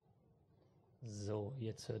So,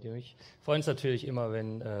 jetzt hört ihr mich. Wir freuen uns natürlich immer,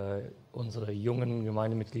 wenn unsere jungen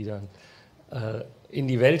Gemeindemitglieder in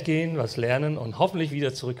die Welt gehen, was lernen und hoffentlich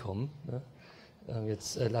wieder zurückkommen. Ne?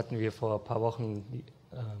 Jetzt hatten wir vor ein paar Wochen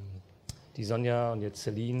die Sonja und jetzt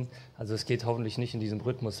Celine. Also es geht hoffentlich nicht in diesem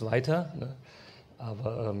Rhythmus weiter. Ne?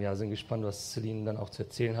 Aber sind gespannt, was Celine dann auch zu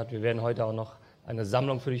erzählen hat. Wir werden heute auch noch eine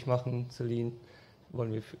Sammlung für dich machen, Celine.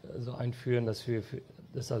 Wollen wir so einführen, dass wir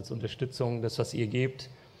das als Unterstützung, das, was ihr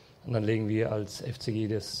gebt, und dann legen wir als FCG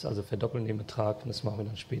das, also verdoppeln den Betrag, und das machen wir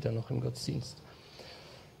dann später noch im Gottesdienst.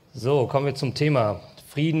 So, kommen wir zum Thema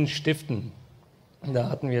Frieden stiften. Da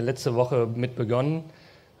hatten wir letzte Woche mit begonnen.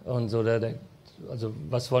 Und so, also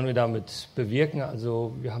was wollen wir damit bewirken?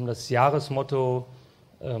 Also wir haben das Jahresmotto,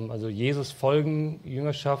 also Jesus folgen,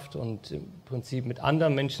 Jüngerschaft und im Prinzip mit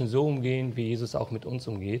anderen Menschen so umgehen, wie Jesus auch mit uns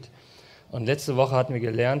umgeht. Und letzte Woche hatten wir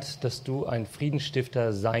gelernt, dass du ein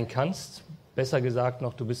Friedensstifter sein kannst. Besser gesagt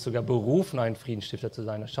noch, du bist sogar berufen, ein Friedensstifter zu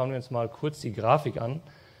sein. Da schauen wir uns mal kurz die Grafik an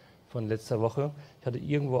von letzter Woche. Ich hatte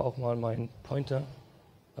irgendwo auch mal meinen Pointer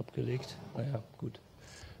abgelegt. Naja, gut.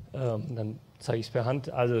 Dann zeige ich es per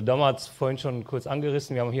Hand. Also damals vorhin schon kurz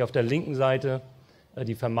angerissen. Wir haben hier auf der linken Seite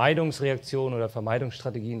die Vermeidungsreaktion oder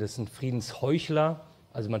Vermeidungsstrategien. Das sind Friedensheuchler.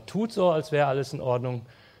 Also man tut so, als wäre alles in Ordnung,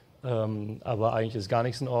 aber eigentlich ist gar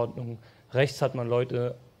nichts in Ordnung. Rechts hat man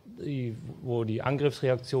Leute, wo die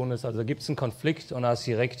Angriffsreaktion ist, also gibt es einen Konflikt und da ist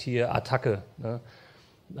direkt hier Attacke. Ne?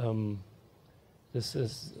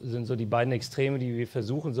 Sind so die beiden Extreme, die wir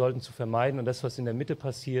versuchen sollten zu vermeiden. Und das, was in der Mitte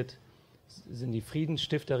passiert, sind die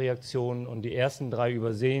Friedensstifterreaktionen, und die ersten drei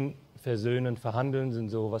übersehen, versöhnen, verhandeln, sind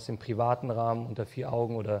so was im privaten Rahmen unter vier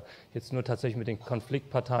Augen oder jetzt nur tatsächlich mit den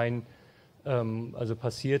Konfliktparteien also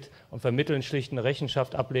passiert, und vermitteln, schlicht eine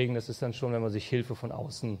Rechenschaft ablegen. Das ist dann schon, wenn man sich Hilfe von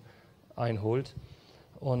außen einholt.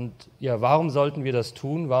 Und ja, warum sollten wir das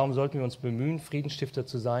tun? Warum sollten wir uns bemühen, Friedensstifter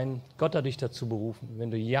zu sein? Gott hat dich dazu berufen.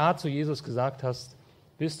 Wenn du Ja zu Jesus gesagt hast,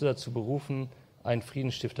 bist du dazu berufen, ein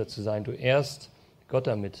Friedensstifter zu sein. Du ehrst Gott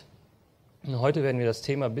damit. Und heute werden wir das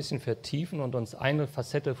Thema ein bisschen vertiefen und uns eine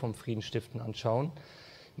Facette vom Friedensstiften anschauen.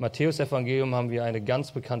 Im Matthäus-Evangelium haben wir eine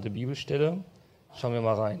ganz bekannte Bibelstelle. Schauen wir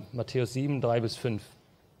mal rein. Matthäus 7, 3-5.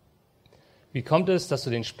 Wie kommt es, dass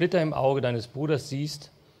du den Splitter im Auge deines Bruders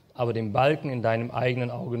siehst, aber den Balken in deinem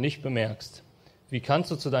eigenen Auge nicht bemerkst? Wie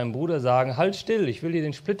kannst du zu deinem Bruder sagen, halt still, ich will dir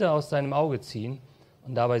den Splitter aus deinem Auge ziehen,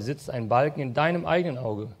 und dabei sitzt ein Balken in deinem eigenen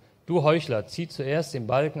Auge? Du Heuchler, zieh zuerst den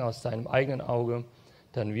Balken aus deinem eigenen Auge,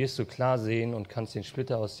 dann wirst du klar sehen und kannst den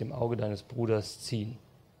Splitter aus dem Auge deines Bruders ziehen.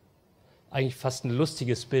 Eigentlich fast ein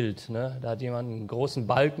lustiges Bild. Ne? Da hat jemand einen großen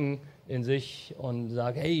Balken in sich und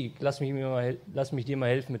sagt, hey, lass mich dir mal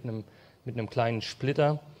helfen mit einem kleinen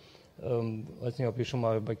Splitter. Weiß nicht, ob ihr schon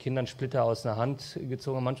mal bei Kindern Splitter aus einer Hand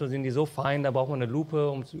gezogen habt. Manchmal sind die so fein, da braucht man eine Lupe,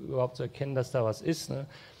 um überhaupt zu erkennen, dass da was ist. Ne?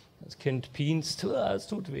 Das Kind pienst, es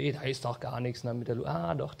tut weh, da ist doch gar nichts. Und dann mit der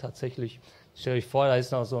Lupe, doch, tatsächlich. Stellt euch vor, da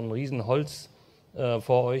ist noch so ein riesen Holz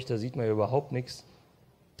vor euch, da sieht man ja überhaupt nichts.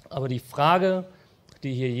 Aber die Frage,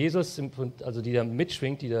 die hier Jesus, also die da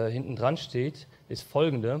mitschwingt, die da hinten dran steht, ist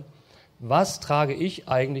folgende: Was trage ich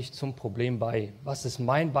eigentlich zum Problem bei? Was ist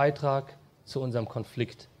mein Beitrag zu unserem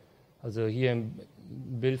Konflikt? Also hier im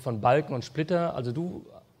Bild von Balken und Splitter, also du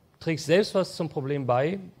trägst selbst was zum Problem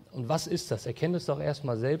bei. Und was ist das? Erkenne es doch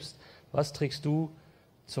erstmal selbst. Was trägst du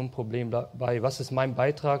zum Problem bei? Was ist mein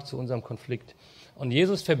Beitrag zu unserem Konflikt? Und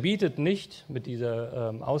Jesus verbietet nicht mit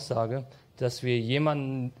dieser Aussage, dass wir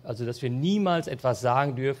dass wir niemals etwas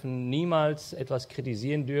sagen dürfen, niemals etwas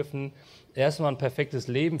kritisieren dürfen, erstmal ein perfektes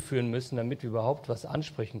Leben führen müssen, damit wir überhaupt was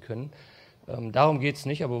ansprechen können. Darum geht es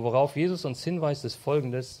nicht, aber worauf Jesus uns hinweist, ist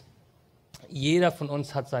Folgendes: Jeder von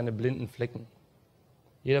uns hat seine blinden Flecken.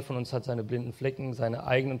 Jeder von uns hat seine blinden Flecken, seine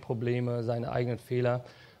eigenen Probleme, seine eigenen Fehler.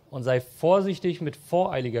 Und sei vorsichtig mit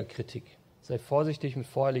voreiliger Kritik. Sei vorsichtig mit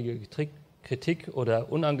voreiliger Kritik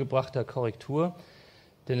oder unangebrachter Korrektur.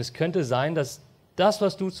 Denn es könnte sein, dass das,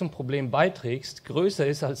 was du zum Problem beiträgst, größer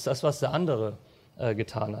ist als das, was der andere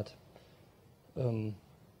getan hat.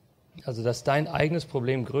 Also dass dein eigenes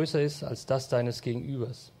Problem größer ist als das deines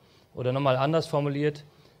Gegenübers. Oder nochmal anders formuliert: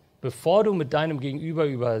 Bevor du mit deinem Gegenüber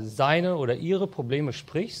über seine oder ihre Probleme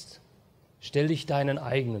sprichst, stell dich deinen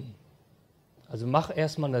eigenen. Also mach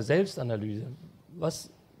erstmal eine Selbstanalyse.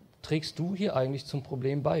 Was trägst du hier eigentlich zum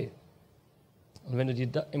Problem bei? Und wenn du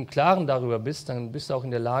dir im Klaren darüber bist, dann bist du auch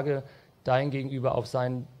in der Lage, dein Gegenüber auf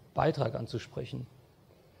seinen Beitrag anzusprechen.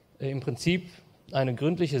 Im Prinzip eine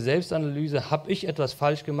gründliche Selbstanalyse: Habe ich etwas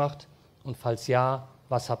falsch gemacht? Und falls ja,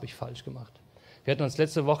 was habe ich falsch gemacht? Wir hatten uns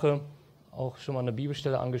letzte Woche auch schon mal eine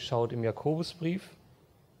Bibelstelle angeschaut im Jakobusbrief.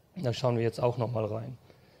 Da schauen wir jetzt auch nochmal rein.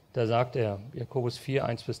 Da sagt er, Jakobus 4,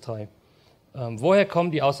 1-3: Woher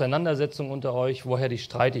kommen die Auseinandersetzungen unter euch? Woher die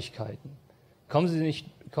Streitigkeiten? Kommen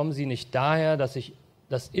sie nicht daher,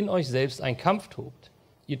 dass in euch selbst ein Kampf tobt?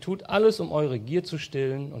 Ihr tut alles, um eure Gier zu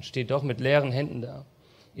stillen und steht doch mit leeren Händen da.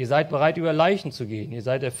 Ihr seid bereit, über Leichen zu gehen. Ihr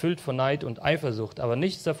seid erfüllt von Neid und Eifersucht, aber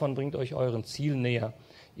nichts davon bringt euch euren Ziel näher.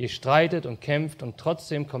 Ihr streitet und kämpft und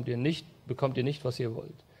trotzdem bekommt ihr nicht, was ihr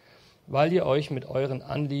wollt, weil ihr euch mit euren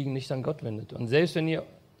Anliegen nicht an Gott wendet. Und selbst wenn ihr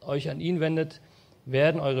euch an ihn wendet,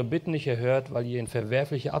 werden eure Bitten nicht erhört, weil ihr in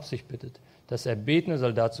verwerflicher Absicht bittet. Das Erbetene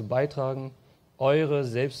soll dazu beitragen, eure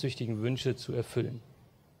selbstsüchtigen Wünsche zu erfüllen.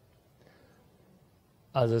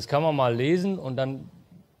 Also das kann man mal lesen und dann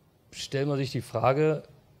stellt man sich die Frage,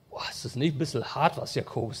 ist das nicht ein bisschen hart, was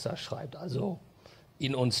Jakobus da schreibt? Also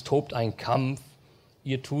in uns tobt ein Kampf,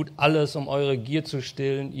 ihr tut alles, um eure Gier zu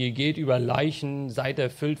stillen, ihr geht über Leichen, seid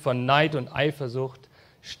erfüllt von Neid und Eifersucht,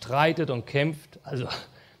 streitet und kämpft. Also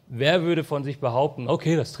wer würde von sich behaupten,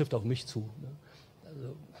 okay, das trifft auf mich zu?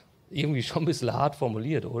 Also irgendwie schon ein bisschen hart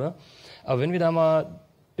formuliert, oder? Aber wenn wir da mal ein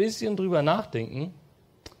bisschen drüber nachdenken,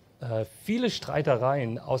 viele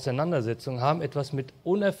Streitereien, Auseinandersetzungen haben etwas mit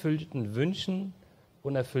unerfüllten Wünschen,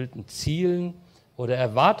 unerfüllten Zielen oder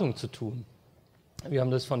Erwartungen zu tun. Wir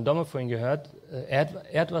haben das von Domme vorhin gehört. Er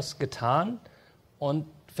hat was getan und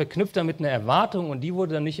verknüpft damit eine Erwartung und die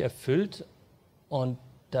wurde dann nicht erfüllt und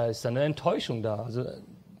da ist dann eine Enttäuschung da. Also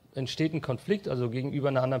entsteht ein Konflikt, also gegenüber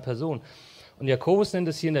einer anderen Person. Und Jakobus nennt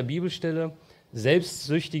es hier in der Bibelstelle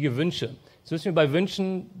selbstsüchtige Wünsche. Jetzt müssen wir bei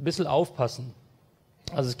Wünschen ein bisschen aufpassen.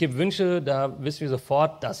 Also es gibt Wünsche, da wissen wir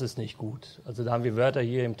sofort, das ist nicht gut. Also da haben wir Wörter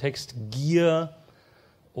hier im Text, Gier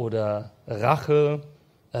oder Rache.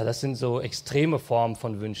 Das sind so extreme Formen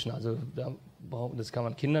von Wünschen. Also das kann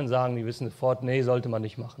man Kindern sagen, die wissen sofort, nee, sollte man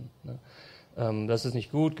nicht machen. Das ist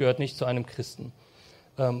nicht gut, gehört nicht zu einem Christen.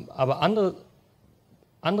 Aber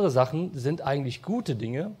andere Sachen sind eigentlich gute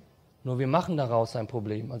Dinge, nur wir machen daraus ein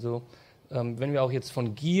Problem. Also wenn wir auch jetzt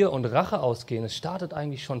von Gier und Rache ausgehen, es startet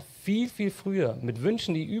eigentlich schon viel, viel früher mit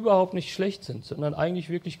Wünschen, die überhaupt nicht schlecht sind, sondern eigentlich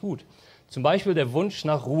wirklich gut. Zum Beispiel der Wunsch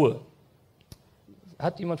nach Ruhe.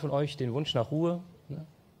 Hat jemand von euch den Wunsch nach Ruhe? Ne?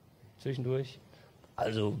 Zwischendurch?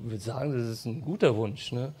 Also ich würde sagen, das ist ein guter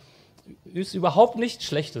Wunsch. Ne? Ist überhaupt nichts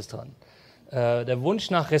Schlechtes dran. Der Wunsch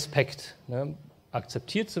nach Respekt, ne?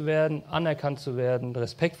 Akzeptiert zu werden, anerkannt zu werden,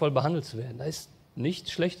 respektvoll behandelt zu werden, da ist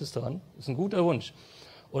nichts Schlechtes dran. Das ist ein guter Wunsch.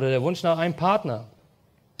 Oder der Wunsch nach einem Partner.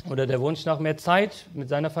 Oder der Wunsch nach mehr Zeit mit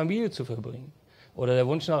seiner Familie zu verbringen. Oder der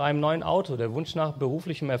Wunsch nach einem neuen Auto. Der Wunsch nach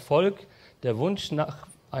beruflichem Erfolg. Der Wunsch nach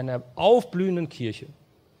einer aufblühenden Kirche.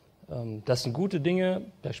 Das sind gute Dinge.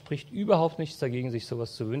 Da spricht überhaupt nichts dagegen, sich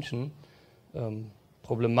sowas zu wünschen.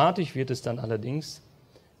 Problematisch wird es dann allerdings,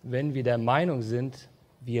 wenn wir der Meinung sind,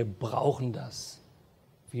 wir brauchen das.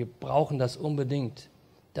 Wir brauchen das unbedingt.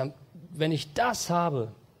 Wenn ich das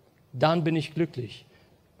habe, dann bin ich glücklich.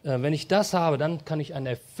 Wenn ich das habe, dann kann ich ein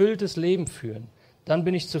erfülltes Leben führen. Dann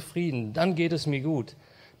bin ich zufrieden, dann geht es mir gut.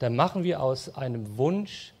 Dann machen wir aus einem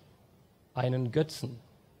Wunsch einen Götzen.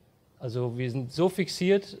 Also wir sind so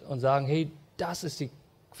fixiert und sagen, hey, das ist die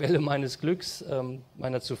Quelle meines Glücks,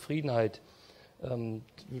 meiner Zufriedenheit.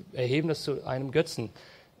 Erheben das zu einem Götzen.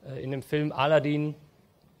 In dem Film Aladdin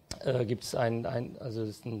gibt es also das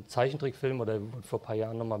ist ein Zeichentrickfilm, oder wurde vor ein paar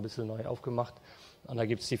Jahren nochmal ein bisschen neu aufgemacht. Und da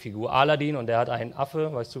gibt es die Figur Aladdin und der hat einen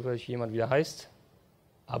Affe, weißt du, vielleicht jemand, wie der heißt?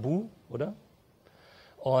 Abu, oder?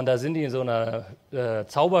 Und da sind die in so einer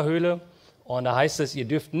Zauberhöhle und da heißt es, ihr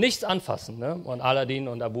dürft nichts anfassen. Ne? Und Aladdin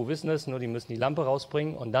und Abu wissen es, nur die müssen die Lampe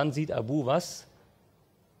rausbringen und dann sieht Abu was?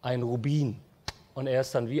 Ein Rubin. Und er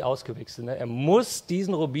ist dann wie ausgewechselt. Ne? Er muss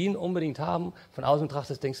diesen Rubin unbedingt haben. Von außen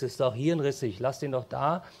betrachtet denkst du, das ist doch hirnrissig, lass den doch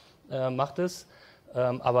da, macht es.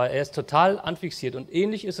 Aber er ist total anfixiert. Und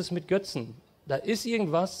ähnlich ist es mit Götzen. Da ist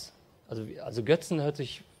irgendwas, also Götzen hört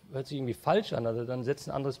sich irgendwie falsch an, also dann setzt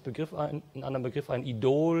ein anderen Begriff ein,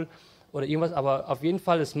 Idol oder irgendwas, aber auf jeden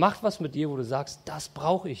Fall, es macht was mit dir, wo du sagst, das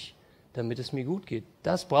brauche ich, damit es mir gut geht.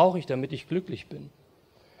 Das brauche ich, damit ich glücklich bin.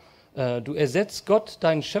 Du ersetzt Gott,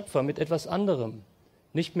 deinen Schöpfer, mit etwas anderem.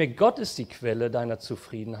 Nicht mehr Gott ist die Quelle deiner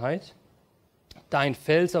Zufriedenheit, dein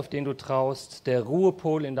Fels, auf den du traust, der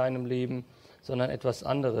Ruhepol in deinem Leben, sondern etwas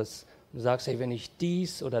anderes. Du sagst, hey, wenn ich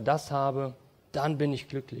dies oder das habe, dann bin ich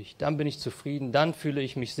glücklich, dann bin ich zufrieden, dann fühle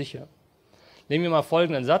ich mich sicher. Nehmen wir mal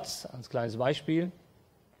folgenden Satz als kleines Beispiel.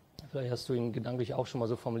 Vielleicht hast du ihn gedanklich auch schon mal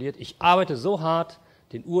so formuliert. Ich arbeite so hart,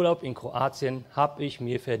 den Urlaub in Kroatien habe ich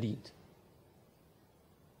mir verdient.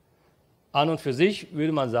 An und für sich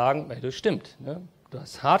würde man sagen, hey, das stimmt. Ne? Du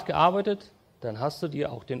hast hart gearbeitet, dann hast du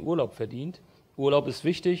dir auch den Urlaub verdient. Urlaub ist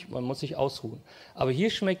wichtig, man muss sich ausruhen. Aber hier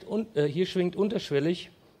schwingt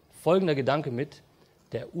unterschwellig folgender Gedanke mit: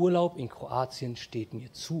 Der Urlaub in Kroatien steht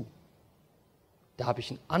mir zu. da habe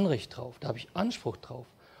ich ein Anrecht drauf, da habe ich Anspruch drauf.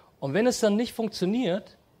 Und wenn es dann nicht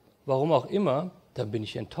funktioniert, warum auch immer, dann bin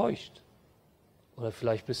ich enttäuscht. Oder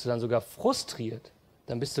vielleicht bist du dann sogar frustriert,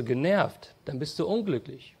 dann bist du genervt, dann bist du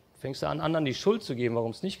unglücklich. Fängst du an, anderen die Schuld zu geben,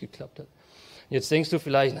 warum es nicht geklappt hat. Jetzt denkst du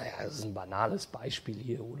vielleicht, naja, das ist ein banales Beispiel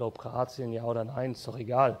hier, Urlaub Kroatien, ja oder nein, ist doch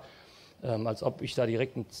egal. Als ob ich da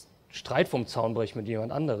direkt einen Streit vom Zaun breche mit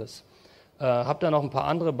jemand anderes. Hab da noch ein paar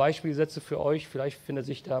andere Beispielsätze für euch, vielleicht findet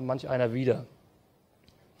sich da manch einer wieder.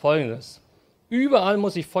 Folgendes: Überall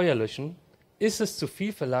muss ich Feuer löschen. Ist es zu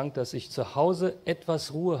viel verlangt, dass ich zu Hause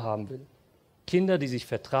etwas Ruhe haben will? Kinder, die sich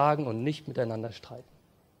vertragen und nicht miteinander streiten.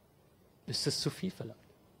 Ist es zu viel verlangt?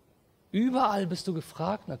 Überall bist du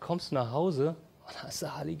gefragt, dann kommst du nach Hause und dann hast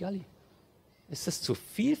du Halligalli. Ist es zu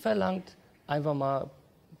viel verlangt, einfach mal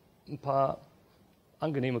ein paar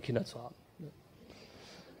angenehme Kinder zu haben?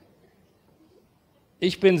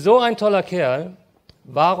 Ich bin so ein toller Kerl,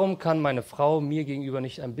 warum kann meine Frau mir gegenüber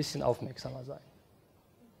nicht ein bisschen aufmerksamer sein?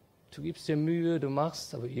 Du gibst dir Mühe, du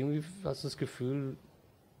machst, aber irgendwie hast du das Gefühl,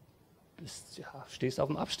 stehst auf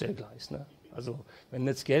dem Abstellgleis. Ne? Also wenn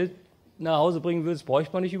du jetzt Geld nach Hause bringen würdest,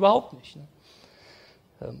 bräuchte man dich überhaupt nicht. Ne?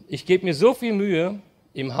 Ich gebe mir so viel Mühe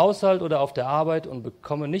im Haushalt oder auf der Arbeit und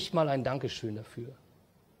bekomme nicht mal ein Dankeschön dafür.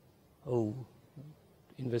 Oh, du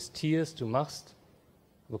investierst, du machst,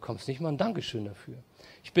 du bekommst nicht mal ein Dankeschön dafür.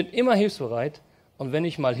 Ich bin immer hilfsbereit und wenn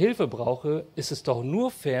ich mal Hilfe brauche, ist es doch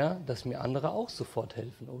nur fair, dass mir andere auch sofort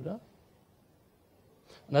helfen, oder?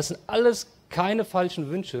 Und das sind alles keine falschen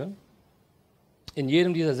Wünsche. In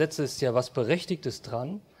jedem dieser Sätze ist ja was Berechtigtes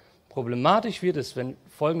dran. Problematisch wird es, wenn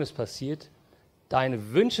Folgendes passiert: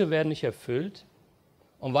 Deine Wünsche werden nicht erfüllt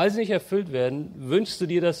und weil sie nicht erfüllt werden, wünschst du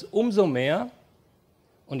dir das umso mehr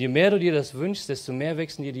und je mehr du dir das wünschst, desto mehr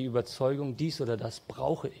wächst in dir die Überzeugung, dies oder das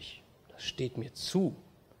brauche ich, das steht mir zu,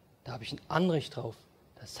 da habe ich ein Anrecht drauf,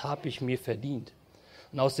 das habe ich mir verdient.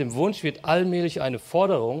 Und aus dem Wunsch wird allmählich eine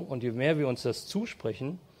Forderung und je mehr wir uns das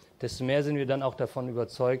zusprechen, desto mehr sind wir dann auch davon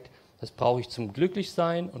überzeugt, das brauche ich zum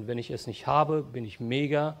Glücklichsein und wenn ich es nicht habe, bin ich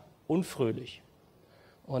mega unfröhlich.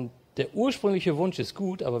 Und der ursprüngliche Wunsch ist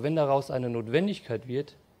gut, aber wenn daraus eine Notwendigkeit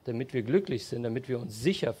wird, damit wir glücklich sind, damit wir uns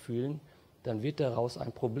sicher fühlen, dann wird daraus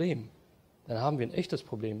ein Problem. Dann haben wir ein echtes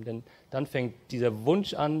Problem, denn dann fängt dieser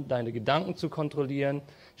Wunsch an, deine Gedanken zu kontrollieren,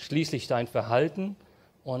 schließlich dein Verhalten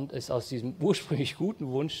und ist aus diesem ursprünglich guten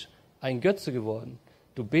Wunsch ein Götze geworden.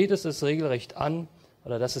 Du betest es regelrecht an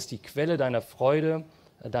oder das ist die Quelle deiner Freude,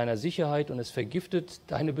 deiner Sicherheit und es vergiftet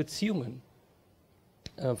deine Beziehungen.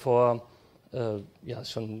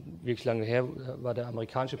 Ist schon wirklich lange her, war der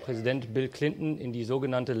amerikanische Präsident Bill Clinton in die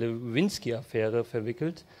sogenannte Lewinsky-Affäre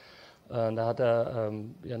verwickelt. Da hat er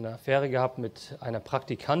eine Affäre gehabt mit einer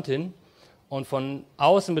Praktikantin und von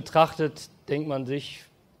außen betrachtet denkt man sich,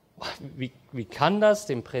 wie kann das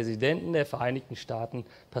dem Präsidenten der Vereinigten Staaten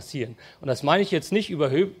passieren? Und das meine ich jetzt nicht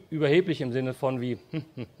überheblich im Sinne von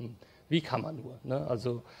wie kann man nur, ne?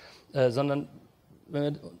 Also, sondern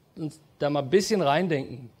wenn wir uns da mal ein bisschen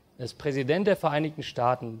reindenken, als Präsident der Vereinigten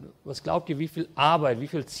Staaten, was glaubt ihr, wie viel Arbeit, wie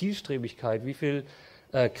viel Zielstrebigkeit, wie viel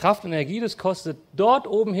Kraft und Energie das kostet, dort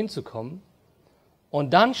oben hinzukommen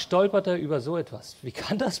und dann stolpert er über so etwas. Wie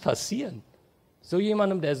kann das passieren? So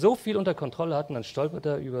jemandem, der so viel unter Kontrolle hat und dann stolpert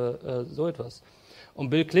er über so etwas. Und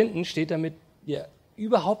Bill Clinton steht damit ja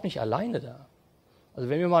überhaupt nicht alleine da. Also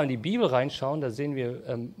wenn wir mal in die Bibel reinschauen, da sehen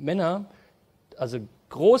wir Männer, also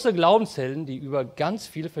große Glaubenshelden, die über ganz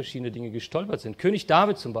viele verschiedene Dinge gestolpert sind. König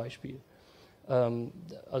David zum Beispiel.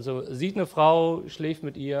 Also sieht eine Frau, schläft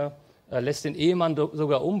mit ihr, lässt den Ehemann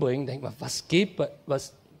sogar umbringen, denkt man,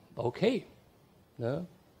 okay, ne?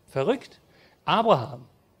 Verrückt. Abraham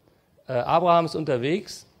ist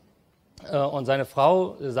unterwegs und seine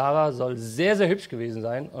Frau Sarah soll sehr, sehr hübsch gewesen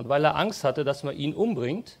sein und weil er Angst hatte, dass man ihn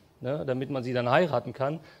umbringt, ne, damit man sie dann heiraten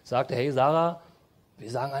kann, sagte, hey Sarah,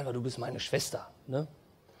 wir sagen einfach, du bist meine Schwester. Ne?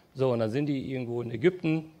 So, und dann sind die irgendwo in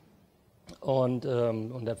Ägypten und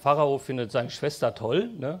der Pharao findet seine Schwester toll,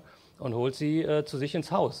 ne? Und holt sie zu sich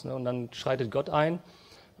ins Haus. Ne? Und dann schreitet Gott ein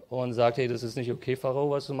und sagt, hey, das ist nicht okay, Pharao,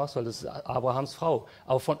 was du machst, weil das ist Abrahams Frau.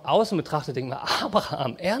 Aber von außen betrachtet denkt man,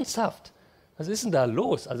 Abraham, ernsthaft? Was ist denn da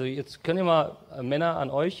los? Also jetzt könnt ihr mal, Männer an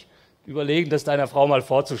euch, überlegen, das deiner Frau mal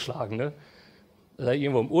vorzuschlagen. Ne? Seid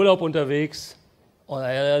irgendwo im Urlaub unterwegs und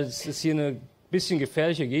das ist hier eine bisschen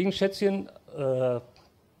gefährliche Gegend, Schätzchen.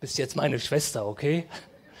 Bist jetzt meine Schwester, okay?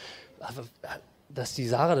 Aber, dass die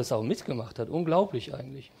Sarah das auch mitgemacht hat, unglaublich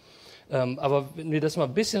eigentlich. Aber wenn wir das mal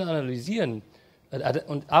ein bisschen analysieren,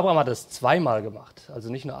 und Abraham hat das zweimal gemacht,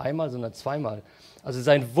 also nicht nur einmal, sondern zweimal. Also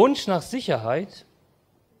sein Wunsch nach Sicherheit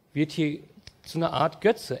wird hier zu einer Art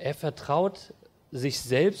Götze. Er vertraut sich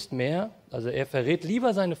selbst mehr, also er verrät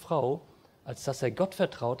lieber seine Frau als dass er Gott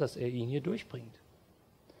vertraut, dass er ihn hier durchbringt.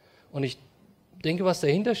 Und ich denke, was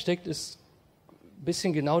dahinter steckt, ist ein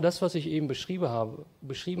bisschen genau das, was ich eben beschrieben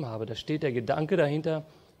habe. Da steht der Gedanke dahinter,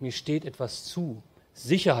 mir steht etwas zu.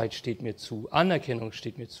 Sicherheit steht mir zu, Anerkennung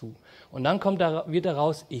steht mir zu. Und dann wird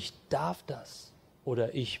daraus, ich darf das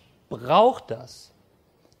oder ich brauche das.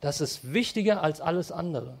 Das ist wichtiger als alles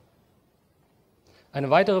andere. Eine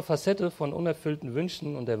weitere Facette von unerfüllten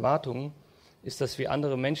Wünschen und Erwartungen ist, dass wir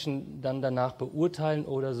andere Menschen dann danach beurteilen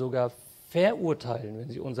oder sogar verurteilen, wenn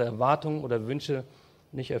sie unsere Erwartungen oder Wünsche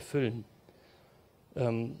nicht erfüllen.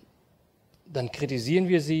 Dann kritisieren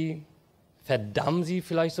wir sie, verdammen sie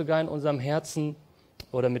vielleicht sogar in unserem Herzen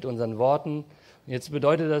oder mit unseren Worten. Jetzt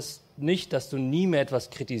bedeutet das nicht, dass du nie mehr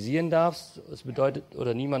etwas kritisieren darfst, es bedeutet,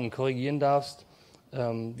 oder niemanden korrigieren darfst.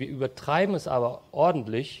 Wir übertreiben es aber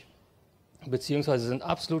ordentlich, beziehungsweise sind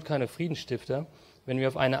absolut keine Friedensstifter, wenn wir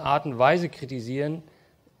auf eine Art und Weise kritisieren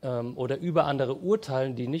oder über andere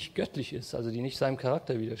urteilen, die nicht göttlich ist, also die nicht seinem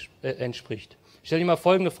Charakter entspricht. Ich stelle dir mal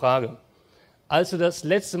folgende Frage. Als du das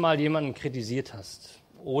letzte Mal jemanden kritisiert hast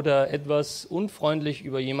oder etwas unfreundlich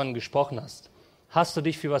über jemanden gesprochen hast, hast du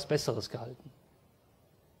dich für was Besseres gehalten?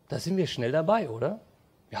 Da sind wir schnell dabei, oder?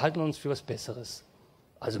 Wir halten uns für was Besseres.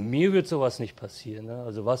 Also mir wird sowas nicht passieren, ne?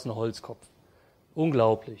 Also was ein Holzkopf.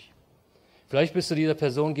 Unglaublich. Vielleicht bist du dieser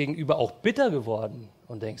Person gegenüber auch bitter geworden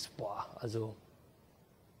und denkst, boah, also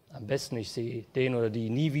am besten ich sehe den oder die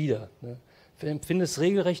nie wieder. Ne? Du empfindest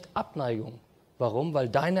regelrecht Abneigung. Warum? Weil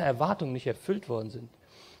deine Erwartungen nicht erfüllt worden sind.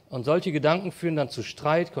 Und solche Gedanken führen dann zu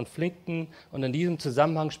Streit, Konflikten und in diesem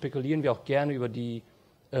Zusammenhang spekulieren wir auch gerne über die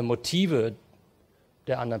Motive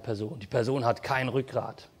der anderen Person. Die Person hat kein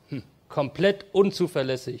Rückgrat, komplett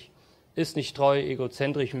unzuverlässig, ist nicht treu,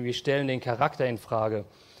 egozentrisch und wir stellen den Charakter in Frage.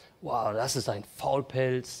 Wow, das ist ein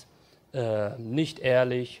Faulpelz, nicht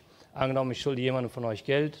ehrlich. Angenommen, ich schulde jemandem von euch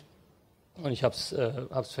Geld und ich hab's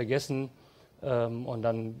vergessen und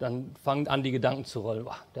dann fangen an die Gedanken zu rollen.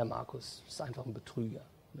 Wow, der Markus ist einfach ein Betrüger.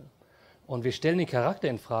 Ne? Und wir stellen den Charakter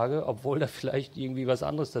in Frage, obwohl da vielleicht irgendwie was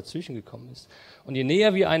anderes dazwischen gekommen ist. Und je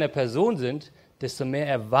näher wir einer Person sind, desto mehr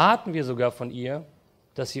erwarten wir sogar von ihr,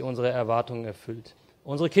 dass sie unsere Erwartungen erfüllt.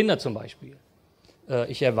 Unsere Kinder zum Beispiel.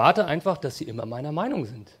 Ich erwarte einfach, dass sie immer meiner Meinung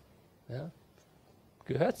sind. Ja?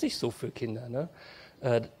 Gehört sich so für Kinder, ne?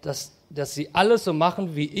 Dass sie alles so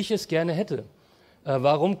machen, wie ich es gerne hätte.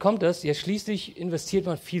 Warum kommt das? Ja, schließlich investiert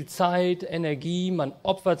man viel Zeit, Energie, man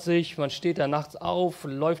opfert sich, man steht da nachts auf,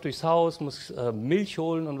 läuft durchs Haus, muss Milch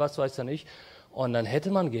holen und was weiß er nicht. Und dann hätte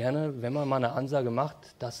man gerne, wenn man mal eine Ansage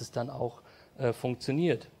macht, dass es dann auch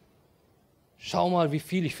funktioniert. Schau mal, wie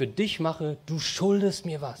viel ich für dich mache, du schuldest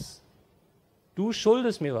mir was. Du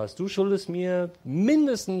schuldest mir was, du schuldest mir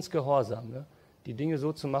mindestens Gehorsam, ne? Die Dinge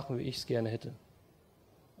so zu machen, wie ich es gerne hätte.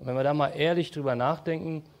 Und wenn wir da mal ehrlich drüber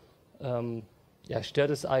nachdenken, stört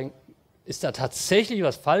es eigentlich, ist da tatsächlich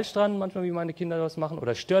was falsch dran, manchmal wie meine Kinder das machen,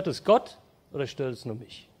 oder stört es Gott oder stört es nur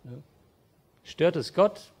mich? Ne? Stört es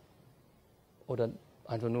Gott oder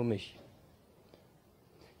einfach nur mich?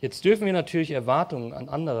 Jetzt dürfen wir natürlich Erwartungen an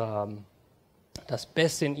andere haben, das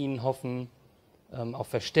Beste in ihnen hoffen, auf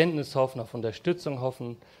Verständnis hoffen, auf Unterstützung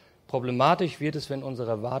hoffen. Problematisch wird es, wenn unsere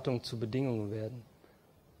Erwartungen zu Bedingungen werden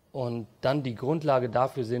und dann die Grundlage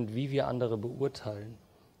dafür sind, wie wir andere beurteilen,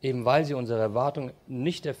 eben weil sie unsere Erwartungen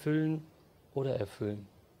nicht erfüllen oder erfüllen.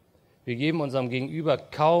 Wir geben unserem Gegenüber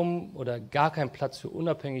kaum oder gar keinen Platz für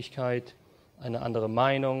Unabhängigkeit, eine andere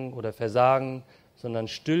Meinung oder Versagen, sondern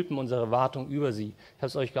stülpen unsere Erwartungen über sie. Ich habe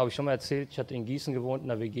es euch, glaube ich, schon mal erzählt, ich hatte in Gießen gewohnt, in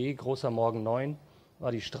der WG, großer Morgen 9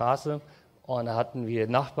 war die Straße und da hatten wir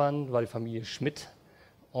Nachbarn, war die Familie Schmidt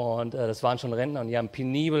und das waren schon Rentner und die haben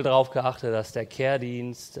penibel darauf geachtet, dass der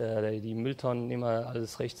Kehrdienst, die Mülltonnen immer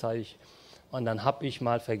alles rechtzeitig und dann habe ich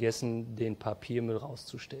mal vergessen, den Papiermüll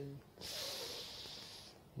rauszustellen.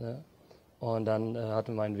 Ne? Und dann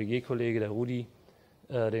hatte mein WG-Kollege, der Rudi,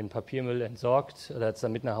 den Papiermüll entsorgt, er hat es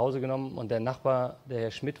dann mit nach Hause genommen und der Nachbar, der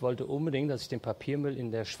Herr Schmidt, wollte unbedingt, dass ich den Papiermüll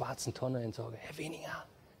in der schwarzen Tonne entsorge. Herr Weniger,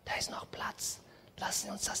 da ist noch Platz, lassen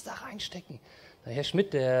Sie uns das da reinstecken. Der Herr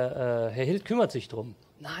Schmidt, Herr Hild kümmert sich drum.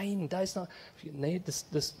 Nein, da ist noch, nee,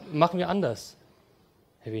 das machen wir anders.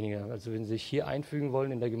 Herr Weniger, also wenn Sie sich hier einfügen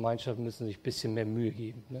wollen in der Gemeinschaft, müssen Sie sich ein bisschen mehr Mühe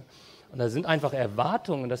geben. Ne? Und da sind einfach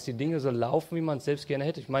Erwartungen, dass die Dinge so laufen, wie man es selbst gerne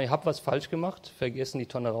hätte. Ich meine, ich habe was falsch gemacht, vergessen die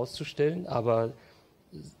Tonne rauszustellen, aber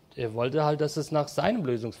er wollte halt, dass es nach seinem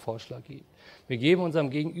Lösungsvorschlag geht. Wir geben unserem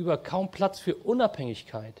Gegenüber kaum Platz für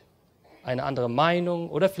Unabhängigkeit, eine andere Meinung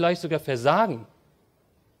oder vielleicht sogar Versagen.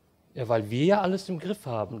 Ja, weil wir ja alles im Griff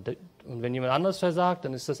haben. Und wenn jemand anderes versagt,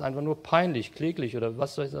 dann ist das einfach nur peinlich, kläglich oder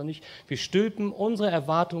was weiß ich auch nicht. Wir stülpen unsere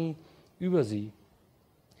Erwartungen über sie.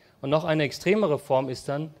 Und noch eine extremere Form ist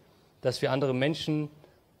dann, dass wir andere Menschen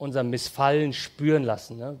unser Missfallen spüren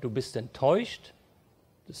lassen. Ne? Du bist enttäuscht,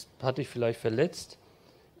 das hat dich vielleicht verletzt,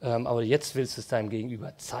 aber jetzt willst du es deinem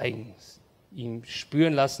Gegenüber zeigen, ihm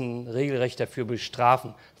spüren lassen, regelrecht dafür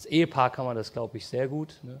bestrafen. Als Ehepaar kann man das, glaube ich, sehr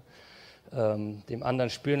gut. Ne? Dem anderen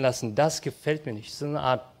spüren lassen, das gefällt mir nicht. Das ist eine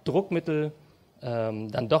Art Druckmittel,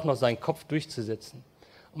 dann doch noch seinen Kopf durchzusetzen.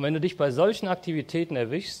 Und wenn du dich bei solchen Aktivitäten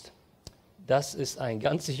erwischst, das ist ein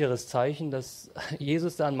ganz sicheres Zeichen, dass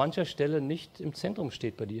Jesus da an mancher Stelle nicht im Zentrum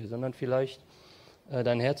steht bei dir, sondern vielleicht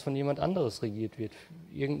dein Herz von jemand anderes regiert wird.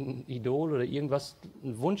 Irgendein Idol oder irgendwas,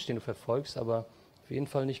 ein Wunsch, den du verfolgst, aber auf jeden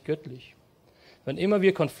Fall nicht göttlich. Wenn immer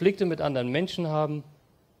wir Konflikte mit anderen Menschen haben,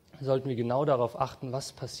 sollten wir genau darauf achten,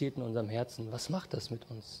 was passiert in unserem Herzen, was macht das mit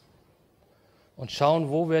uns? Und schauen,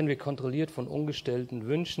 wo werden wir kontrolliert von ungestellten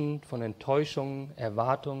Wünschen, von Enttäuschungen,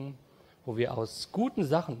 Erwartungen, wo wir aus guten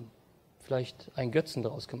Sachen vielleicht einen Götzen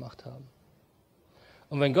daraus gemacht haben.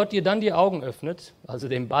 Und wenn Gott dir dann die Augen öffnet, also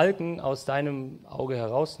den Balken aus deinem Auge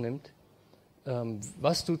herausnimmt,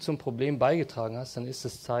 was du zum Problem beigetragen hast, dann ist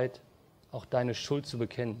es Zeit, auch deine Schuld zu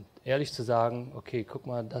bekennen. Ehrlich zu sagen, okay, guck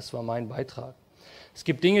mal, das war mein Beitrag. Es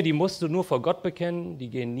gibt Dinge, die musst du nur vor Gott bekennen, die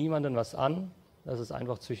gehen niemandem was an. Das ist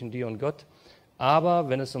einfach zwischen dir und Gott. Aber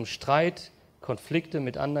wenn es um Streit, Konflikte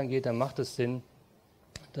mit anderen geht, dann macht es Sinn,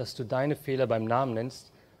 dass du deine Fehler beim Namen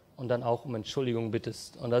nennst und dann auch um Entschuldigung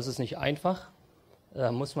bittest. Und das ist nicht einfach,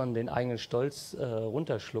 da muss man den eigenen Stolz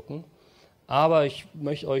runterschlucken. Aber ich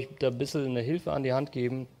möchte euch da ein bisschen eine Hilfe an die Hand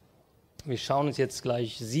geben. Wir schauen uns jetzt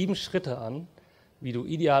gleich 7 Schritte an, wie du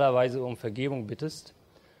idealerweise um Vergebung bittest.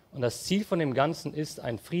 Und das Ziel von dem Ganzen ist,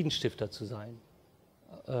 ein Friedensstifter zu sein,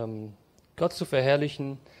 Gott zu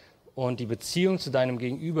verherrlichen und die Beziehung zu deinem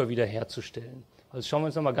Gegenüber wiederherzustellen. Also schauen wir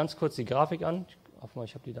uns nochmal ganz kurz die Grafik an. Ich hoffe mal,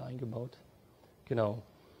 ich habe die da eingebaut. Genau.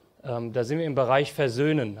 Da sind wir im Bereich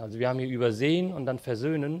Versöhnen. Also wir haben hier übersehen und dann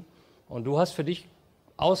Versöhnen. Und du hast für dich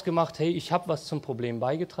ausgemacht, hey, ich habe was zum Problem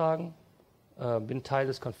beigetragen, bin Teil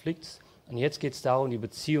des Konflikts. Und jetzt geht es darum, die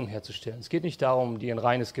Beziehung herzustellen. Es geht nicht darum, dir ein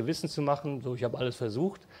reines Gewissen zu machen, so ich habe alles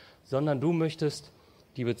versucht, sondern du möchtest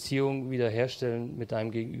die Beziehung wiederherstellen mit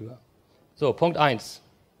deinem Gegenüber. So, Punkt 1.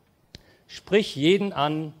 Sprich jeden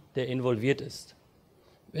an, der involviert ist.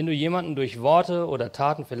 Wenn du jemanden durch Worte oder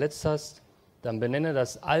Taten verletzt hast, dann benenne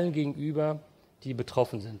das allen gegenüber, die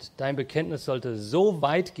betroffen sind. Dein Bekenntnis sollte so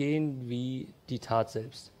weit gehen wie die Tat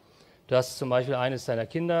selbst. Du hast zum Beispiel eines deiner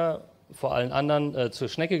Kinder vor allen anderen zur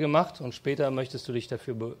Schnecke gemacht und später möchtest du dich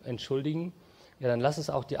dafür entschuldigen, ja, dann lass es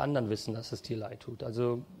auch die anderen wissen, dass es dir leid tut.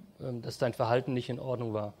 Also, dass dein Verhalten nicht in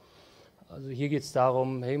Ordnung war. Also hier geht es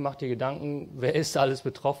darum, hey, mach dir Gedanken, wer ist alles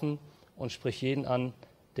betroffen und sprich jeden an,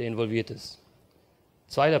 der involviert ist.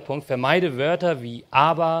 Zweiter Punkt, vermeide Wörter wie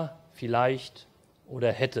aber, vielleicht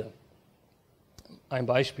oder hätte. Ein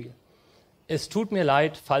Beispiel. Es tut mir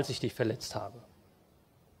leid, falls ich dich verletzt habe.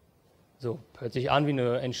 So, hört sich an wie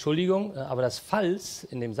eine Entschuldigung, aber das Falls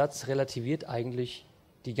in dem Satz relativiert eigentlich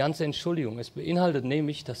die ganze Entschuldigung. Es beinhaltet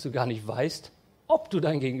nämlich, dass du gar nicht weißt, ob du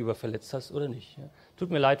dein Gegenüber verletzt hast oder nicht. Ja.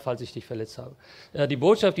 Tut mir leid, falls ich dich verletzt habe. Die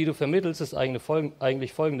Botschaft, die du vermittelst, ist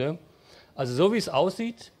eigentlich folgende. Also so wie es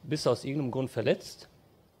aussieht, bist du aus irgendeinem Grund verletzt.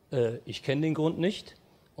 Ich kenne den Grund nicht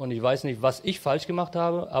und ich weiß nicht, was ich falsch gemacht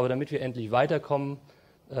habe, aber damit wir endlich weiterkommen,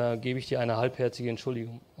 gebe ich dir eine halbherzige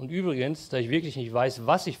Entschuldigung. Und übrigens, da ich wirklich nicht weiß,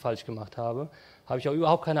 was ich falsch gemacht habe, habe ich auch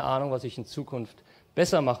überhaupt keine Ahnung, was ich in Zukunft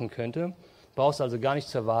besser machen könnte. Brauchst also gar nicht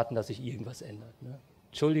zu erwarten, dass sich irgendwas ändert. Ne?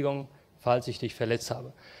 Entschuldigung, falls ich dich verletzt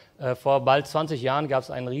habe. Vor bald 20 Jahren gab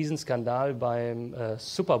es einen Riesenskandal beim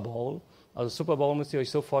Super Bowl. Also Super Bowl müsst ihr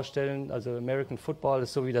euch so vorstellen, also American Football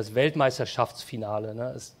ist so wie das Weltmeisterschaftsfinale.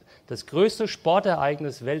 Ne? Ist das größte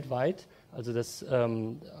Sportereignis weltweit. Also das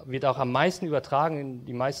wird auch am meisten übertragen in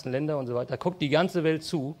die meisten Länder und so weiter. Da guckt die ganze Welt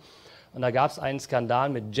zu. Und da gab es einen Skandal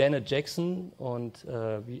mit Janet Jackson und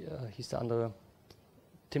wie hieß der andere?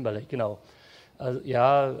 Timberlake, genau. Also,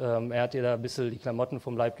 ja, er hat ihr da ein bisschen die Klamotten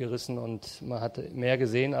vom Leib gerissen und man hat mehr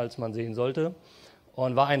gesehen, als man sehen sollte.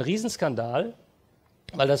 Und war ein Riesenskandal,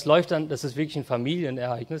 weil das läuft dann, das ist wirklich ein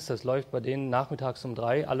Familienereignis, das läuft bei denen nachmittags um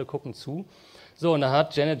 3, alle gucken zu. So, und dann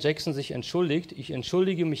hat Janet Jackson sich entschuldigt. Ich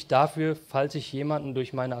entschuldige mich dafür, falls ich jemanden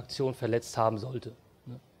durch meine Aktion verletzt haben sollte.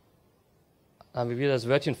 Da haben wir wieder das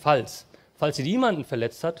Wörtchen falls. Falls sie jemanden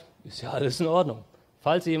verletzt hat, ist ja alles in Ordnung.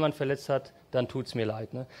 Falls sie jemanden verletzt hat, dann tut es mir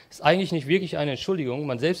leid. Ne? Ist eigentlich nicht wirklich eine Entschuldigung.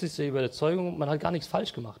 Man selbst ist der Überzeugung, man hat gar nichts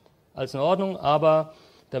falsch gemacht. Alles in Ordnung, aber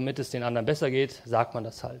damit es den anderen besser geht, sagt man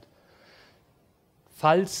das halt.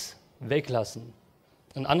 Falls weglassen.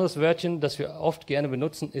 Ein anderes Wörtchen, das wir oft gerne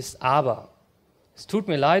benutzen, ist aber. Es tut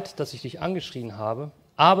mir leid, dass ich dich angeschrien habe,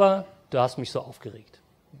 aber du hast mich so aufgeregt.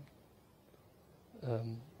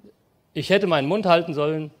 Ich hätte meinen Mund halten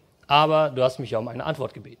sollen, aber du hast mich ja um eine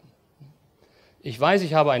Antwort gebeten. Ich weiß,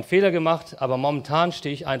 ich habe einen Fehler gemacht, aber momentan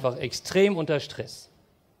stehe ich einfach extrem unter Stress.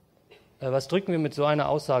 Was drücken wir mit so einer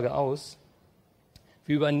Aussage aus?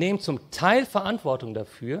 Wir übernehmen zum Teil Verantwortung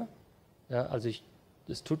dafür. Ja, also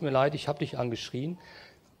es tut mir leid, ich habe dich angeschrien.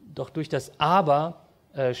 Doch durch das Aber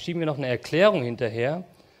schieben wir noch eine Erklärung hinterher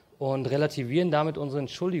und relativieren damit unsere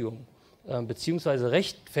Entschuldigung, beziehungsweise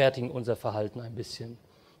rechtfertigen unser Verhalten ein bisschen.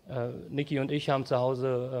 Niki und ich haben zu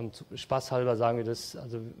Hause, spaßhalber sagen wir das,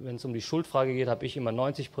 also wenn es um die Schuldfrage geht, habe ich immer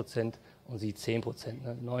 90% und sie 10%,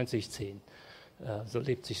 ne? 90-10. So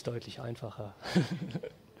lebt sich deutlich einfacher.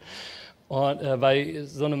 Und bei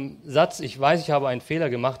so einem Satz, ich weiß, ich habe einen Fehler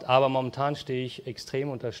gemacht, aber momentan stehe ich extrem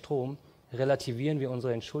unter Strom, relativieren wir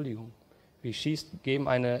unsere Entschuldigung. Wir geben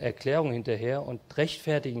eine Erklärung hinterher und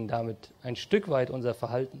rechtfertigen damit ein Stück weit unser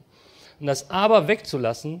Verhalten. Und das Aber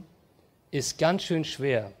wegzulassen, ist ganz schön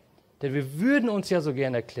schwer. Denn wir würden uns ja so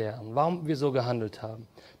gern erklären, warum wir so gehandelt haben.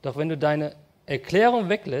 Doch wenn du deine Erklärung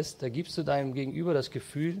weglässt, da gibst du deinem Gegenüber das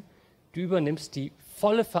Gefühl, du übernimmst die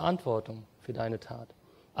volle Verantwortung für deine Tat.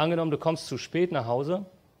 Angenommen, du kommst zu spät nach Hause,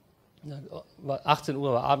 18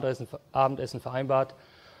 Uhr war Abendessen vereinbart,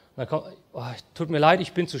 dann kommt, tut mir leid,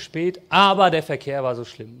 ich bin zu spät, aber der Verkehr war so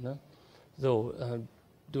schlimm. Ne? So,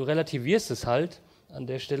 du relativierst es halt an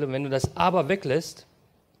der Stelle, wenn du das Aber weglässt,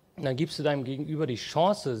 dann gibst du deinem Gegenüber die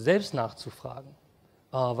Chance, selbst nachzufragen.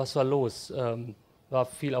 Was war los? War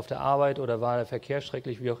viel auf der Arbeit oder war der Verkehr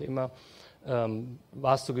schrecklich, wie auch immer?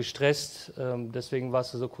 Warst du gestresst, deswegen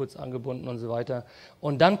warst du so kurz angebunden und so weiter.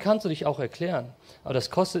 Und dann kannst du dich auch erklären. Aber das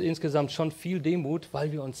kostet insgesamt schon viel Demut,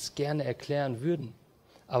 weil wir uns gerne erklären würden.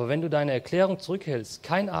 Aber wenn du deine Erklärung zurückhältst,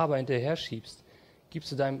 kein Aber hinterher schiebst,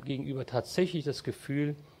 gibst du deinem Gegenüber tatsächlich das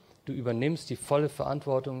Gefühl, du übernimmst die volle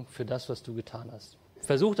Verantwortung für das, was du getan hast.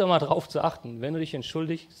 Versuch da mal drauf zu achten, wenn du dich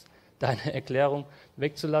entschuldigst, deine Erklärung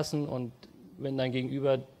wegzulassen und wenn dein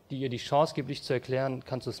Gegenüber dir die Chance gibt, dich zu erklären,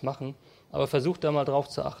 kannst du es machen. Aber versuch da mal drauf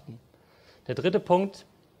zu achten. Der dritte Punkt,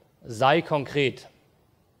 sei konkret.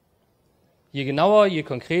 Je genauer, je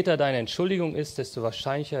konkreter deine Entschuldigung ist, desto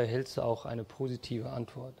wahrscheinlicher erhältst du auch eine positive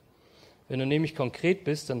Antwort. Wenn du nämlich konkret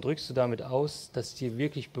bist, dann drückst du damit aus, dass dir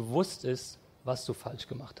wirklich bewusst ist, was du falsch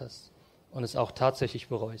gemacht hast und es auch tatsächlich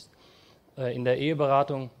bereust. In der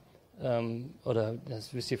Eheberatung, oder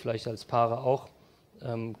das wisst ihr vielleicht als Paare auch,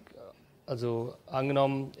 also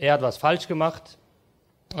angenommen, er hat was falsch gemacht,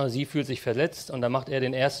 sie fühlt sich verletzt und dann macht er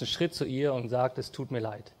den ersten Schritt zu ihr und sagt, es tut mir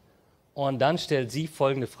leid. Und dann stellt sie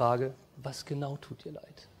folgende Frage, was genau tut dir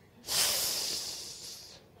leid?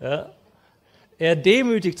 Ja. Er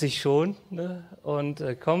demütigt sich schon, ne, und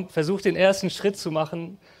versucht den ersten Schritt zu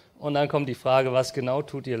machen und dann kommt die Frage, was genau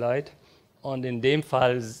tut dir leid? Und in dem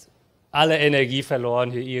Fall alle Energie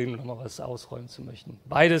verloren, hier irgendwann mal was ausräumen zu möchten.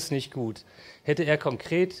 Beides nicht gut. Er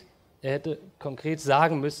hätte konkret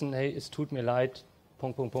sagen müssen, hey, es tut mir leid, ...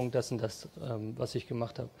 das und das, was ich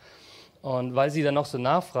gemacht habe. Und weil sie dann noch so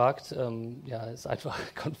nachfragt, ist einfach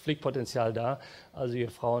Konfliktpotenzial da. Also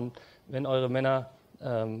ihr Frauen, wenn eure Männer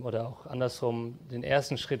oder auch andersrum den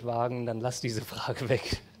ersten Schritt wagen, dann lasst diese Frage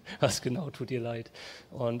weg. Was genau tut ihr leid?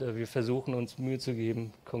 Und wir versuchen uns Mühe zu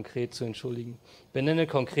geben, konkret zu entschuldigen. Benenne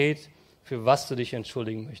konkret, für was du dich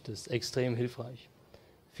entschuldigen möchtest. Extrem hilfreich.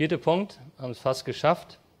 4. Punkt, haben es fast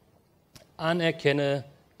geschafft. Anerkenne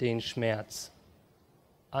den Schmerz.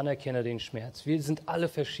 Anerkenne den Schmerz. Wir sind alle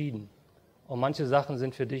verschieden. Und manche Sachen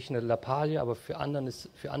sind für dich eine Lappalie, aber für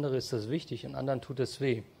andere ist das wichtig und anderen tut es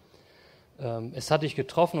weh. Es hat dich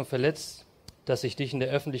getroffen und verletzt, dass ich dich in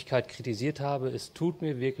der Öffentlichkeit kritisiert habe. Es tut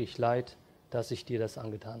mir wirklich leid, dass ich dir das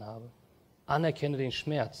angetan habe. Anerkenne den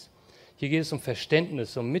Schmerz. Hier geht es um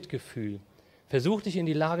Verständnis, um Mitgefühl. Versuch dich in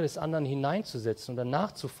die Lage des anderen hineinzusetzen und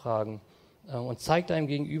danach zu fragen und zeig deinem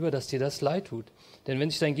Gegenüber, dass dir das leid tut. Denn wenn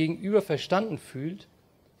sich dein Gegenüber verstanden fühlt,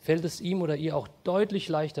 fällt es ihm oder ihr auch deutlich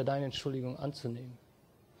leichter, deine Entschuldigung anzunehmen.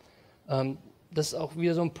 Das ist auch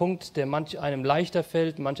wieder so ein Punkt, der manch einem leichter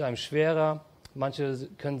fällt, manch einem schwerer. Manche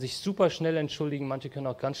können sich super schnell entschuldigen, manche können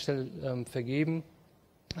auch ganz schnell vergeben.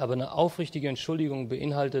 Aber eine aufrichtige Entschuldigung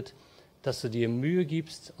beinhaltet, dass du dir Mühe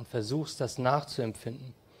gibst und versuchst, das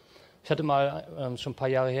nachzuempfinden. Ich hatte mal schon ein paar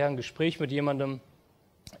Jahre her ein Gespräch mit jemandem.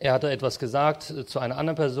 Er hatte etwas gesagt zu einer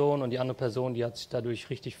anderen Person und die andere Person, die hat sich dadurch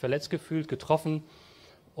richtig verletzt gefühlt, getroffen.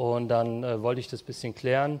 Und dann wollte ich das ein bisschen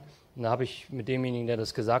klären. Und da habe ich mit demjenigen, der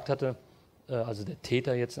das gesagt hatte, also der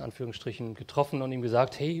Täter jetzt in Anführungsstrichen, getroffen und ihm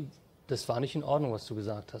gesagt, hey, das war nicht in Ordnung, was du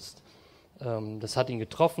gesagt hast. Das hat ihn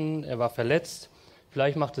getroffen, er war verletzt.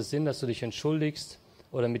 Vielleicht macht es Sinn, dass du dich entschuldigst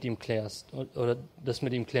oder mit ihm klärst oder das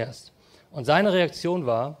mit ihm klärst. Und seine Reaktion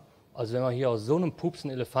war, Also wenn man hier aus so einem Pups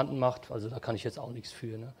einen Elefanten macht, also da kann ich jetzt auch nichts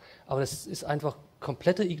für. Ne? Aber das ist einfach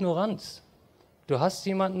komplette Ignoranz. Du hast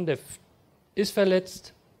jemanden, der ist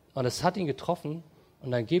verletzt und es hat ihn getroffen und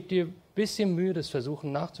dann gebt dir ein bisschen Mühe, das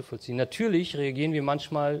Versuchen nachzuvollziehen. Natürlich reagieren wir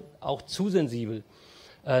manchmal auch zu sensibel.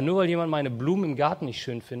 Nur weil jemand meine Blumen im Garten nicht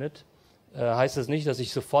schön findet, heißt das nicht, dass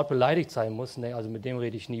ich sofort beleidigt sein muss. Nee, also mit dem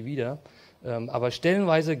rede ich nie wieder. Aber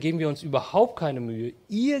stellenweise geben wir uns überhaupt keine Mühe,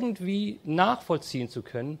 irgendwie nachvollziehen zu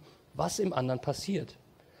können, was im anderen passiert.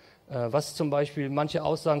 Was zum Beispiel manche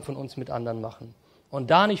Aussagen von uns mit anderen machen. Und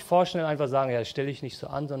da nicht vorschnell einfach sagen, ja, stelle ich nicht so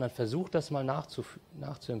an, sondern versuch das mal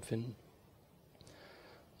nachzuempfinden.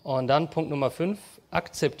 Und dann Punkt Nummer 5,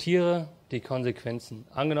 akzeptiere die Konsequenzen.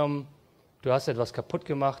 Angenommen, du hast etwas kaputt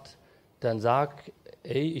gemacht, dann sag,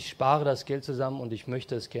 ey, ich spare das Geld zusammen und ich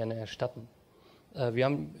möchte es gerne erstatten. Wir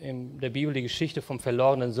haben in der Bibel die Geschichte vom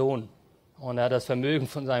verlorenen Sohn. Und er hat das Vermögen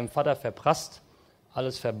von seinem Vater verprasst,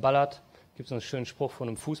 alles verballert. Gibt es einen schönen Spruch von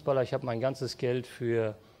einem Fußballer, ich habe mein ganzes Geld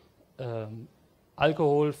für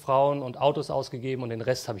Alkohol, Frauen und Autos ausgegeben und den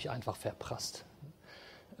Rest habe ich einfach verprasst.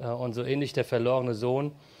 Und so ähnlich der verlorene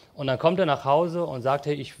Sohn. Und dann kommt er nach Hause und sagt,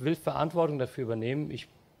 hey, ich will Verantwortung dafür übernehmen. Ich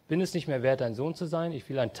bin es nicht mehr wert, ein Sohn zu sein. Ich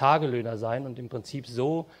will ein Tagelöhner sein und im Prinzip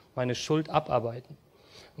so meine Schuld abarbeiten.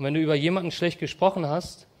 Und wenn du über jemanden schlecht gesprochen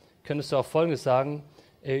hast, könntest du auch Folgendes sagen,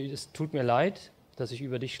 ey, es tut mir leid, dass ich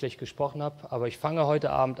über dich schlecht gesprochen habe, aber ich fange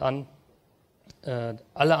heute Abend an,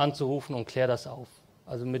 alle anzurufen und kläre das auf.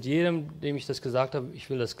 Also mit jedem, dem ich das gesagt habe, ich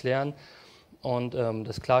will das klären und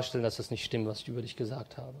das klarstellen, dass das nicht stimmt, was ich über dich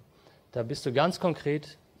gesagt habe. Da bist du ganz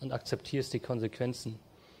konkret und akzeptierst die Konsequenzen.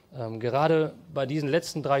 Gerade bei diesen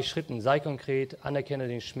letzten 3 Schritten, sei konkret, anerkenne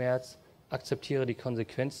den Schmerz, akzeptiere die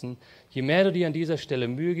Konsequenzen. Je mehr du dir an dieser Stelle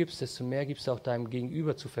Mühe gibst, desto mehr gibst du auch deinem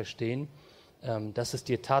Gegenüber zu verstehen, dass es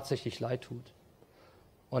dir tatsächlich leid tut.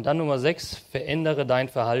 Und dann Nummer 6, verändere dein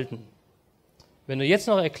Verhalten. Wenn du jetzt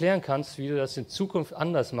noch erklären kannst, wie du das in Zukunft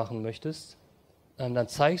anders machen möchtest, dann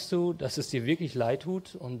zeigst du, dass es dir wirklich leid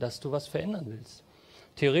tut und dass du was verändern willst.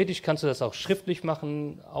 Theoretisch kannst du das auch schriftlich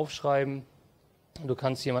machen, aufschreiben. Du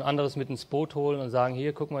kannst jemand anderes mit ins Boot holen und sagen,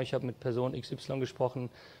 hier, guck mal, ich habe mit Person XY gesprochen,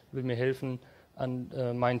 will mir helfen, an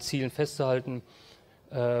meinen Zielen festzuhalten.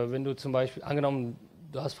 Wenn du zum Beispiel, angenommen,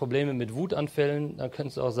 du hast Probleme mit Wutanfällen, dann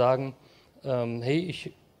kannst du auch sagen, hey,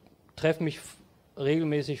 ich treffe mich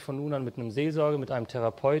regelmäßig von nun an mit einem Seelsorger, mit einem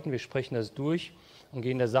Therapeuten, wir sprechen das durch und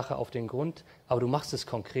gehen der Sache auf den Grund, aber du machst es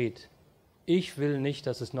konkret. Ich will nicht,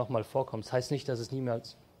 dass es nochmal vorkommt. Das heißt nicht, dass es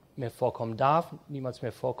niemals mehr vorkommen darf, niemals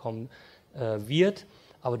mehr vorkommen wird,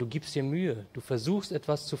 aber du gibst dir Mühe, du versuchst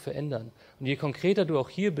etwas zu verändern. Und je konkreter du auch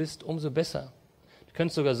hier bist, umso besser. Du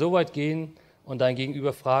könntest sogar so weit gehen und dein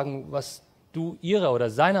Gegenüber fragen, was du ihrer oder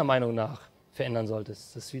seiner Meinung nach verändern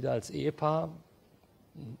solltest. Das ist wieder als Ehepaar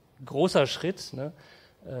ein großer Schritt, ne?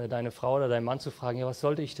 Deine Frau oder deinen Mann zu fragen, ja, was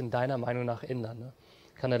sollte ich denn deiner Meinung nach ändern? Ne?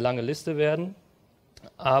 Kann eine lange Liste werden,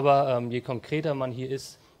 aber je konkreter man hier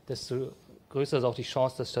ist, desto größer ist auch die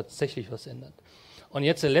Chance, dass tatsächlich was ändert. Und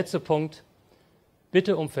jetzt der letzte Punkt,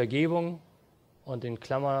 bitte um Vergebung und in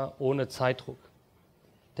Klammer ohne Zeitdruck.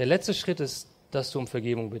 Der letzte Schritt ist, dass du um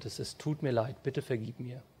Vergebung bittest. Es tut mir leid, bitte vergib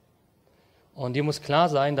mir. Und dir muss klar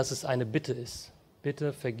sein, dass es eine Bitte ist.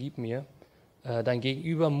 Bitte vergib mir. Dein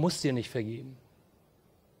Gegenüber muss dir nicht vergeben.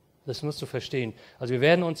 Das musst du verstehen. Also wir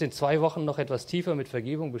werden uns in 2 Wochen noch etwas tiefer mit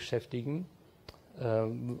Vergebung beschäftigen.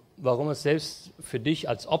 Warum es selbst für dich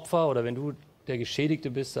als Opfer oder wenn du der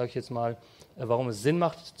Geschädigte bist, sage ich jetzt mal, warum es Sinn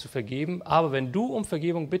macht zu vergeben. Aber wenn du um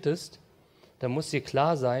Vergebung bittest, dann muss dir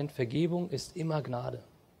klar sein, Vergebung ist immer Gnade.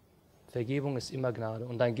 Vergebung ist immer Gnade.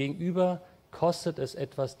 Und dein Gegenüber kostet es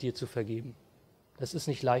etwas, dir zu vergeben. Das ist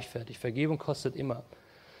nicht leichtfertig. Vergebung kostet immer.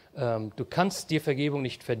 Du kannst dir Vergebung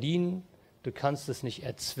nicht verdienen, du kannst es nicht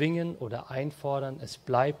erzwingen oder einfordern. Es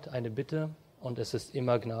bleibt eine Bitte und es ist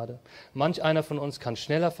immer Gnade. Manch einer von uns kann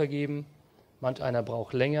schneller vergeben, manch einer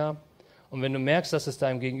braucht länger. Und wenn du merkst, dass es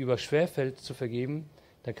deinem Gegenüber schwerfällt zu vergeben,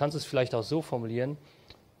 dann kannst du es vielleicht auch so formulieren,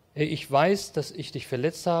 hey, ich weiß, dass ich dich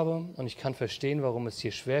verletzt habe und ich kann verstehen, warum es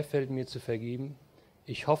dir schwerfällt, mir zu vergeben.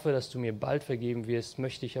 Ich hoffe, dass du mir bald vergeben wirst,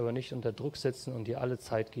 möchte ich aber nicht unter Druck setzen und dir alle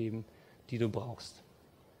Zeit geben, die du brauchst.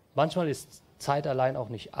 Manchmal ist Zeit allein auch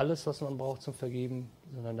nicht alles, was man braucht zum Vergeben,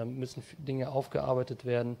 sondern da müssen Dinge aufgearbeitet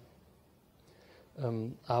werden.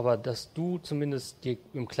 Aber dass du zumindest dir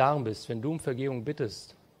im Klaren bist, wenn du um Vergebung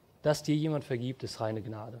bittest, dass dir jemand vergibt, ist reine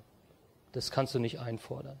Gnade. Das kannst du nicht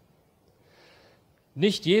einfordern.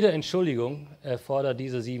 Nicht jede Entschuldigung erfordert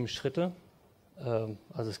diese 7 Schritte.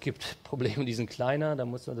 Also es gibt Probleme, die sind kleiner, da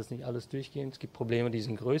muss man das nicht alles durchgehen. Es gibt Probleme, die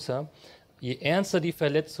sind größer. Je ernster die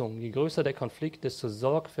Verletzung, je größer der Konflikt, desto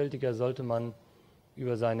sorgfältiger sollte man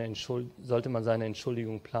seine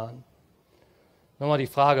Entschuldigung planen. Nochmal die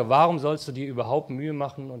Frage, warum sollst du dir überhaupt Mühe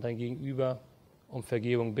machen und dein Gegenüber um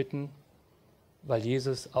Vergebung bitten? Weil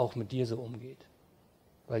Jesus auch mit dir so umgeht.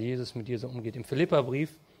 Weil Jesus mit dir so umgeht. Im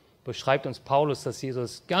Philipperbrief beschreibt uns Paulus, dass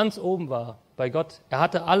Jesus ganz oben war bei Gott. Er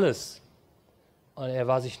hatte alles. Und er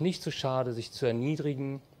war sich nicht zu schade, sich zu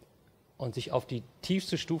erniedrigen und sich auf die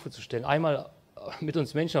tiefste Stufe zu stellen. Einmal mit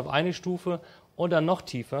uns Menschen auf eine Stufe und dann noch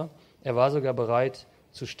tiefer. Er war sogar bereit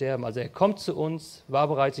zu sterben. Also er kommt zu uns, war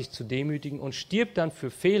bereit, sich zu demütigen und stirbt dann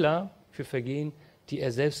für Fehler, für Vergehen, die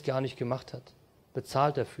er selbst gar nicht gemacht hat.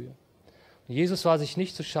 Bezahlt dafür. Und Jesus war sich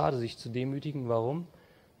nicht zu schade, sich zu demütigen. Warum?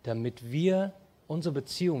 Damit unsere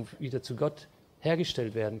Beziehung wieder zu Gott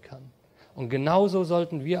hergestellt werden kann. Und genauso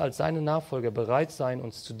sollten wir als seine Nachfolger bereit sein,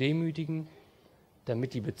 uns zu demütigen,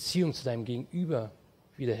 damit die Beziehung zu deinem Gegenüber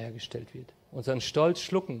wiederhergestellt wird. Unseren Stolz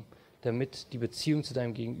schlucken, damit die Beziehung zu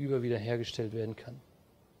deinem Gegenüber wiederhergestellt werden kann.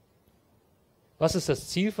 Was ist das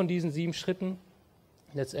Ziel von diesen 7 Schritten?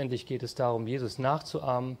 Letztendlich geht es darum, Jesus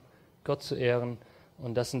nachzuahmen, Gott zu ehren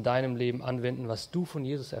und das in deinem Leben anwenden, was du von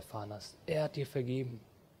Jesus erfahren hast. Er hat dir vergeben.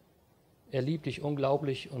 Er liebt dich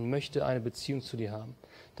unglaublich und möchte eine Beziehung zu dir haben.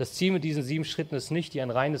 Das Ziel mit diesen 7 Schritten ist nicht, dir ein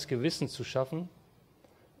reines Gewissen zu schaffen,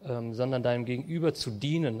 sondern deinem Gegenüber zu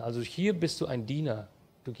dienen. Also hier bist du ein Diener.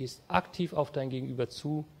 Du gehst aktiv auf dein Gegenüber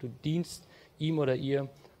zu, du dienst ihm oder ihr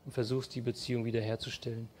und versuchst die Beziehung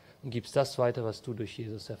wiederherzustellen und gibst das weiter, was du durch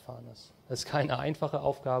Jesus erfahren hast. Das ist keine einfache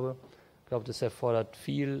Aufgabe. Ich glaube, das erfordert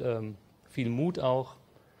viel Mut auch,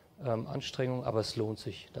 Anstrengung, aber es lohnt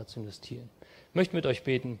sich, da zu investieren. Ich möchte mit euch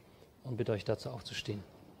beten und bitte euch dazu aufzustehen.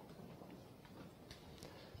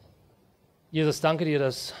 Jesus, danke dir,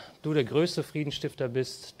 dass du der größte Friedensstifter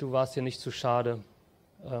bist. Du warst dir nicht zu schade,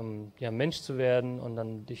 Mensch zu werden und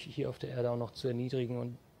dann dich hier auf der Erde auch noch zu erniedrigen.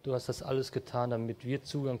 Und du hast das alles getan, damit wir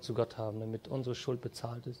Zugang zu Gott haben, damit unsere Schuld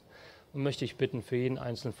bezahlt ist. Und möchte ich bitten für jeden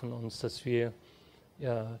Einzelnen von uns, dass wir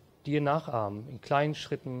dir nachahmen, in kleinen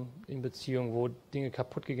Schritten, in Beziehungen, wo Dinge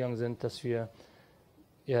kaputt gegangen sind, dass wir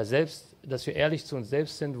ehrlich zu uns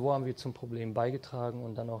selbst sind, wo haben wir zum Problem beigetragen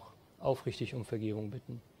und dann auch aufrichtig um Vergebung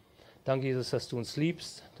bitten. Danke, Jesus, dass du uns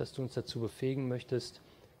liebst, dass du uns dazu befähigen möchtest.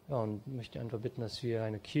 Ja, und möchte einfach bitten, dass wir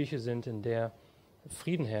eine Kirche sind, in der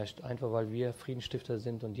Frieden herrscht, einfach weil wir Friedensstifter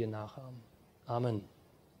sind und dir nachahmen. Amen.